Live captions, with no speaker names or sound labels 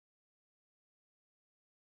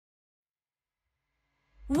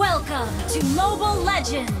Welcome to Mobile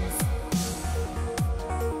Legends!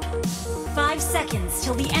 5 seconds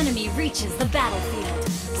till the enemy reaches the battlefield.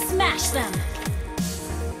 Smash them!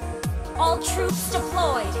 All troops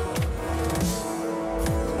deployed!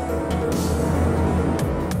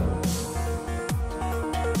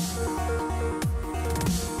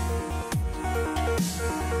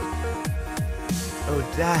 Oh,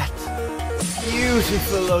 that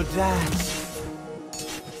beautiful Odette.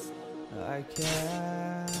 I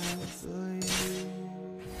can't believe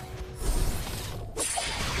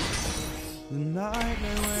the night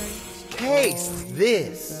waits. Taste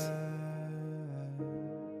this.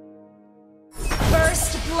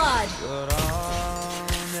 First blood. But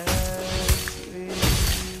honestly,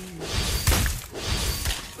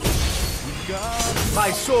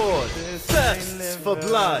 my sword thirsts for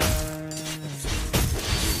blood.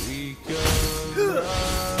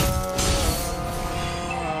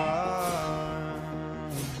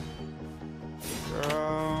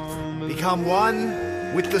 Become one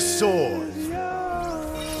with the sword.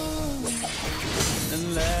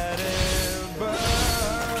 And let it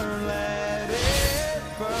burn, let it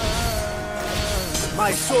burn.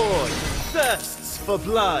 My sword thirsts for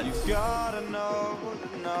blood. You gotta know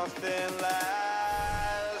that nothing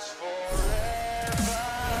lasts forever.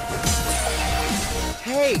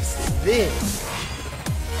 Taste this.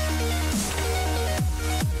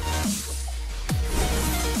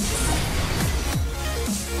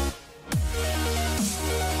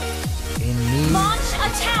 Launch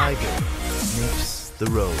attack! Tiger sniffs the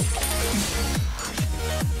road.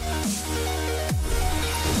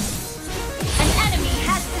 An enemy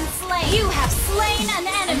has been slain! You have slain an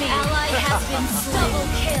enemy! An ally has been slain! Double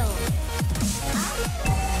kill!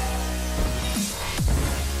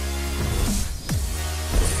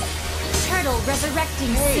 Turtle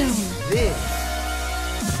resurrecting soon! This.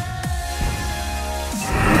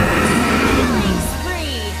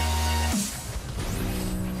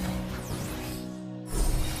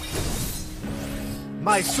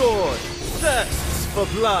 My sword thirsts for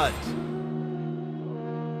blood.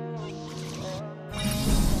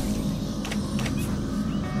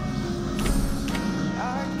 I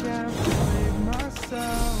can't believe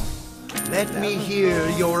myself. Let me hear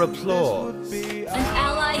your applause. An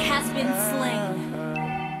ally has been slain.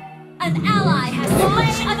 An ally has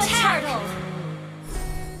slain a turtle.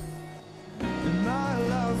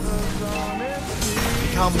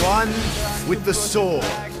 Become one with the sword.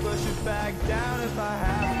 Back down if I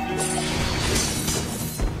have to.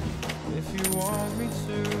 If you want me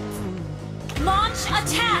to. Launch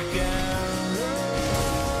attack!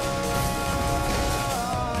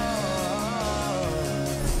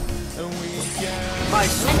 My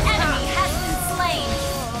An enemy has been slain!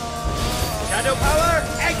 shadow power,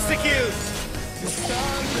 execute!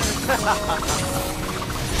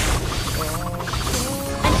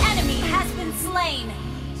 An enemy has been slain!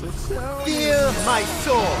 Feel my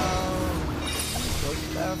sword!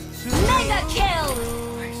 Mega kill!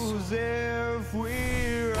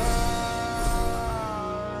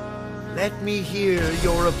 Let me hear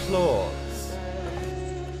your applause.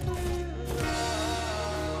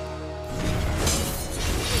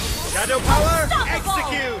 Shadow power,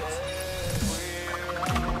 execute!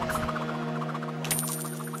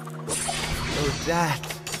 Oh, that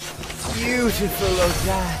beautiful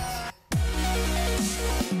Odette.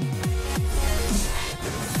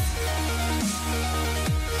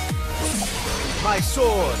 My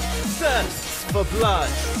sword thirsts for blood.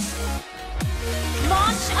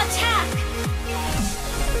 Launch attack!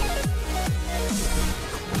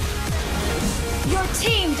 Your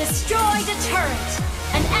team destroyed a turret.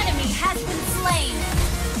 An enemy has been slain.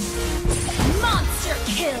 Monster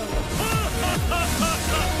kill.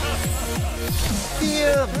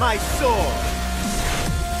 Feel my sword.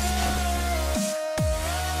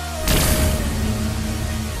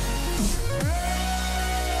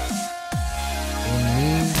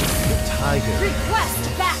 Tiger request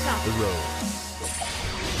backup. The road.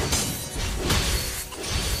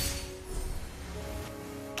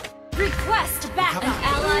 Request backup. An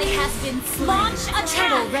ally has been slain. Launch a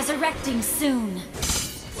turtle resurrecting soon.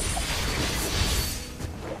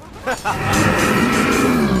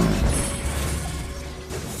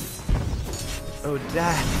 Oh,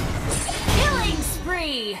 that killing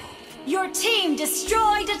spree. Your team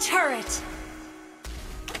destroyed a turret.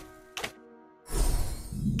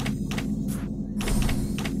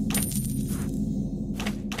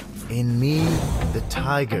 In me, the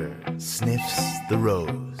tiger sniffs the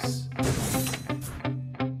rose.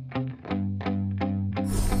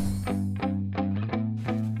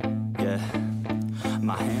 Yeah,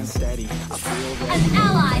 my hand stand steady. I feel ready. An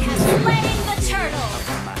ally has slain the turtle.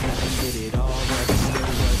 I haven't did it all, but I'm still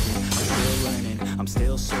working. I'm still learning, I'm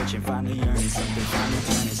still searching. Finally earning something, finally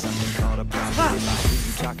turning something called a profit. If I hear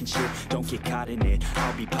you talking shit, don't get caught in it.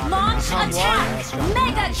 I'll be popping. Launch attack!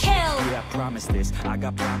 Mega kill! Yeah, I promise this, I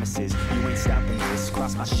got promises. You ain't stopping this,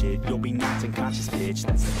 cross my shit, you'll be knocked unconscious, bitch.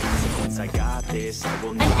 That's the consequence, I got this. I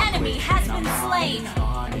will not An enemy quit. has And been I'm slain.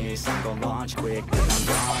 honest, I'm gonna launch quick, then I'm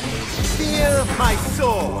gone. Feel my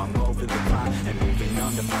soul. I'm over the line and moving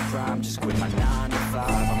under my prime. Just quit my 9 to 5,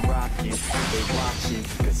 I'm rocking. They watching,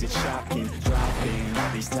 cause it's shocking. Dropping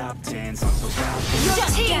all these top 10s, I'm so shocking. Your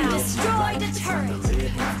team destroyed a turret.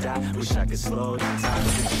 Live, not die. Wish I could slow down time.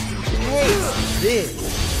 Hey, this.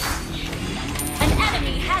 An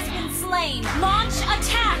enemy has been slain. Launch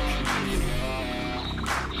attack!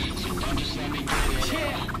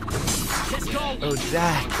 Let's go. Oh,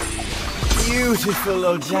 that. Beautiful,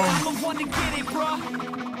 oh, I'm that. the one to get it, bro.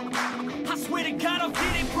 I swear to God, I'll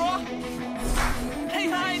get it, bro.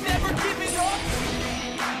 Hey, I ain't never giving up.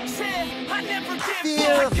 Said I never give Feel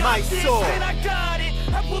up. I got my this, soul. and I got it.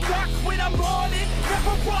 I will not quit, I'm on it.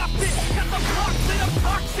 Never rock it. Got the blocks and I'm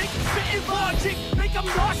toxic. Spitting logic, make them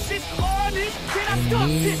nauseous. Honest, then I stop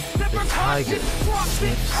it. Never cautious. Drop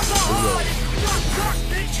it. I'm the hardest. Knock, knock,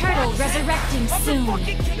 bitch. Turtle resurrecting I'm soon. the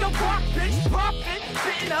fucking king of rock, bitch. Pop it.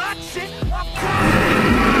 Spitting hot shit.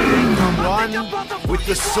 I'm One with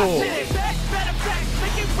the soul. An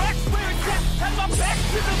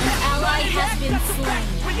ally has been slain.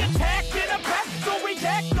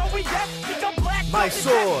 My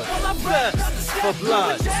sword thirsts for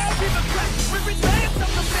blood. An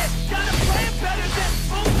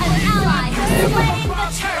ally has slain the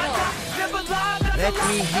turtle. Let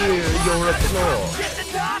me hear your applause.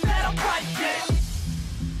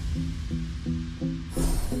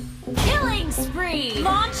 Killing spree.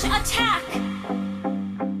 Launch attack.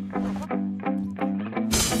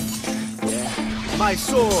 My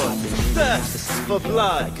sword thirsts for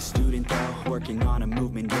blood. Like a student though, working on a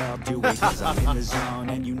movement, yeah, I'll do it cause I'm in the zone.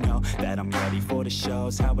 And you know that I'm ready for the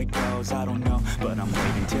shows. How it goes, I don't know, but I'm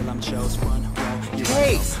waiting till I'm chose. One roll, you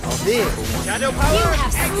Taste this. Shadow You power,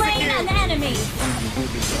 have slain an enemy. Do you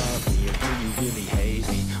really love me or do you really hate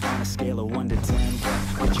me? On a scale of 1 to 10,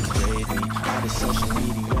 what would you grade me? All this social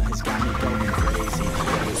media has got me going crazy.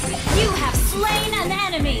 You have slain an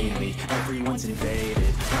enemy. Lately, everyone's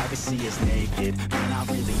invaded. Privacy is naked. Man, I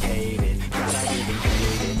really hate it. God, I really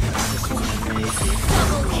hate it. I just wanna make it.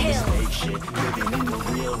 Double kill. Fake shit, living in the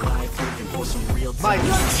real life, looking for some real time.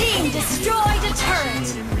 Your team destroyed a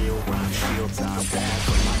turret. In real rhyme, real time, bad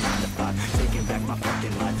for my 9 to 5. Taking back my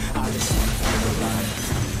fucking life. I just wanna feel alive.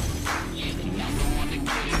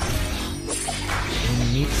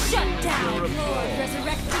 Shut down. Lord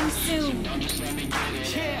resurrecting soon.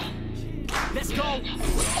 Yeah, let's go.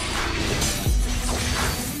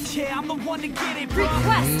 Yeah, I'm the one to get it, bro.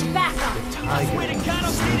 Request backup. I swear to God,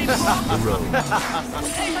 I'll get it, bro.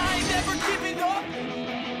 Hey, I ain't never giving up.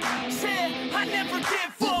 Said I never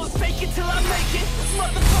give up. Fake it till I make it.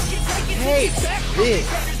 Motherfucking take it. Hey, back from this.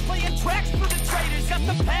 the haters, playing tracks for the traitors. Got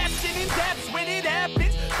the passion in depth when it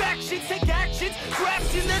happens. Factions take actions,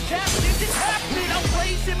 drafting their captions. It's happening. I'm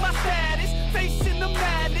raising my status, facing the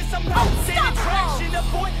madness. I'm not saying traction.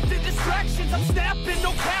 Avoid the distractions. I'm snapping,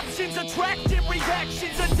 no captions. Attracting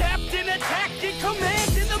reactions, adapting, attacking,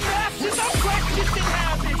 commanding the masses. I'm practicing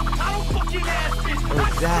habits. I don't fucking ask this. I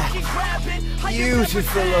just that. fucking grab it.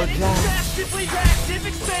 Beautiful, oh, that. Massively active,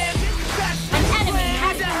 expanding. An enemy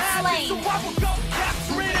has been slain. So I will go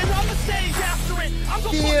capture it and on the stage after it. I'm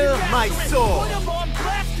gonna Feel fucking my master it. soul. Put 'em on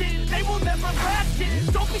blasting. They will never last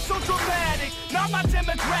it. Don't be so dramatic. Not my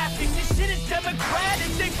demographic. This shit is democratic.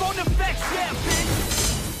 They phone effects, yeah,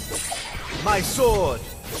 bitch. My sword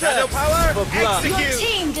shadow power for blood. Your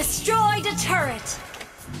team destroyed a turret.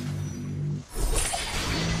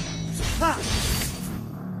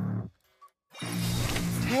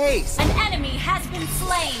 Taste. An enemy has been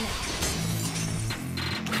slain.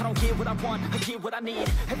 I don't get what I want, I get what I need.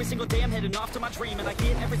 Every single day I'm heading off to my dream, and I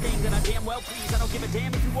get everything that I damn well please. I don't give a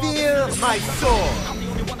damn if you all Feel my sword. I'm the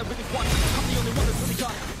only one that really wants it. I'm the only one that's really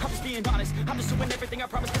got it. I'm just being honest. I'm just doing everything I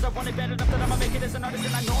promise, cause I want it bad enough that I'ma make it as an artist.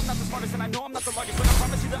 And I know I'm not the smartest, and I know I'm not the largest, but I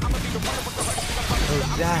promise you that I'ma be the one that works the hardest. I promise you that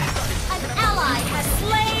I'm that. An ally has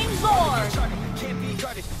slain Lord. can't be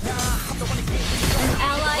guarded. Nah, I'm the one that can't be guarded. An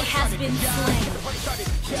ally has been slain.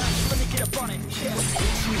 Yeah, let me get up on it. Yeah,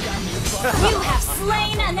 you got me You have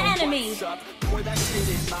slain an enemy. pour that shit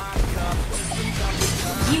in my cup.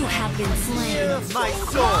 You have been slain. My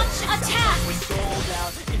sword. Launch attack. Sold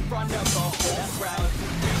out in front of the whole crowd.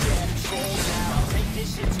 Yeah, sold out. Take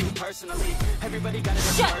this shit too personally. Everybody got it.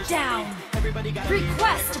 Shut down. Everybody got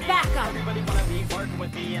Request backup. Everybody wanna be working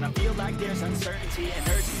with me, and I feel like there's uncertainty and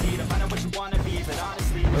urgency to find out what you wanna be. But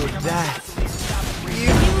honestly, that.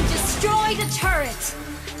 You destroyed a turret.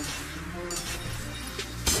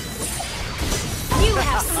 You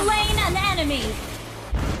have slain an enemy.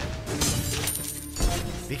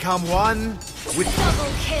 Become one with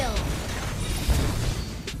Double kill.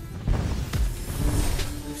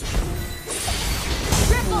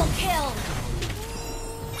 Triple kill.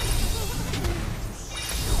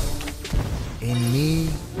 in me,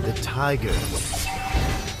 the tiger.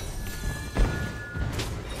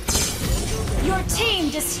 Your team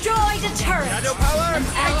destroyed a turret. Shadow power. An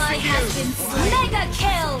ally has been mega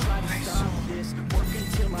kill.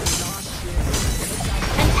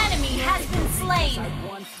 An enemy has been slain.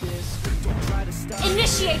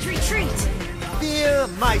 Initiate retreat. Fear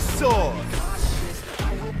my sword.